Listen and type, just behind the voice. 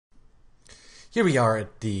Here we are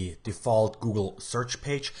at the default Google search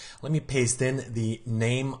page. Let me paste in the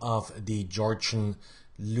name of the Georgian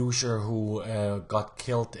loser who got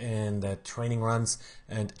killed in the training runs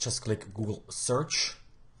and just click Google search.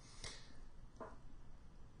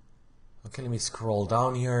 Okay, let me scroll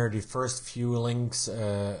down here. The first few links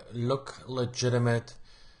look legitimate.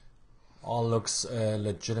 All looks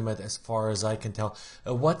legitimate as far as I can tell.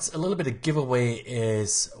 What's a little bit of giveaway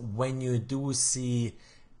is when you do see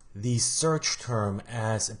the search term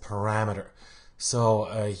as a parameter.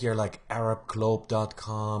 So here like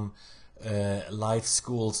arabglobe.com,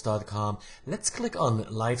 liveschools.com. Let's click on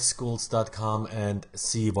liveschools.com and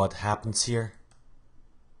see what happens here.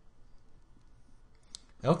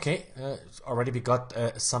 Okay, already we got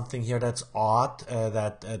something here that's odd,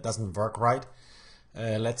 that doesn't work right.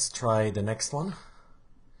 Let's try the next one.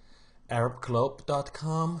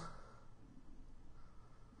 arabglobe.com.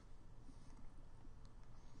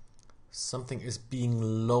 Something is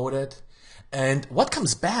being loaded. And what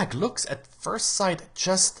comes back looks at first sight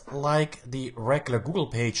just like the regular Google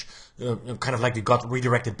page, kind of like it got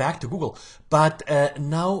redirected back to Google. But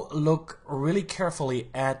now look really carefully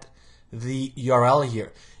at the URL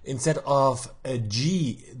here. Instead of a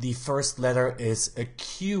G, the first letter is a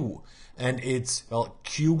Q. And it's, well,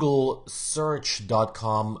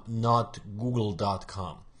 googlesearch.com, not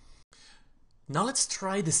google.com. Now let's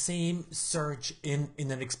try the same search in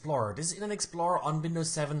an Explorer. This is in an Explorer on Windows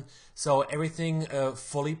 7, so everything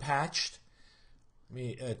fully patched. Let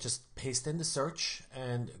me just paste in the search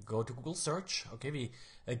and go to Google search. Okay, we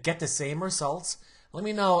get the same results. Let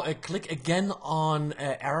me now click again on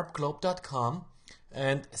arabglobe.com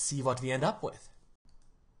and see what we end up with.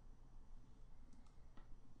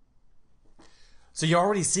 So you're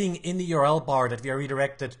already seeing in the URL bar that we are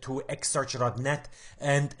redirected to xsearcher.net,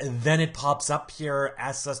 and then it pops up here,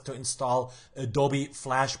 asks us to install Adobe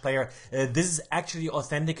Flash Player. This is actually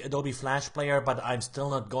authentic Adobe Flash Player, but I'm still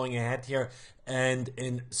not going ahead here and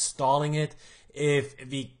installing it. If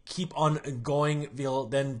we keep on going, we'll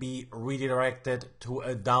then be redirected to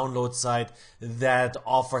a download site that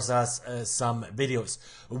offers us some videos.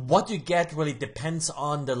 What you get really depends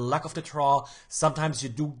on the luck of the draw. Sometimes you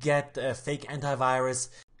do get fake antivirus.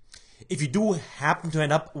 If you do happen to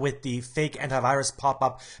end up with the fake antivirus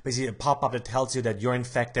pop-up, basically a pop-up that tells you that you're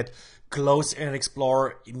infected, close Internet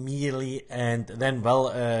Explorer immediately, and then, well,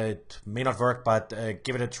 it may not work, but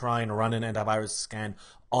give it a try and run an antivirus scan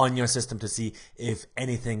on your system to see if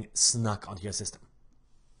anything snuck onto your system.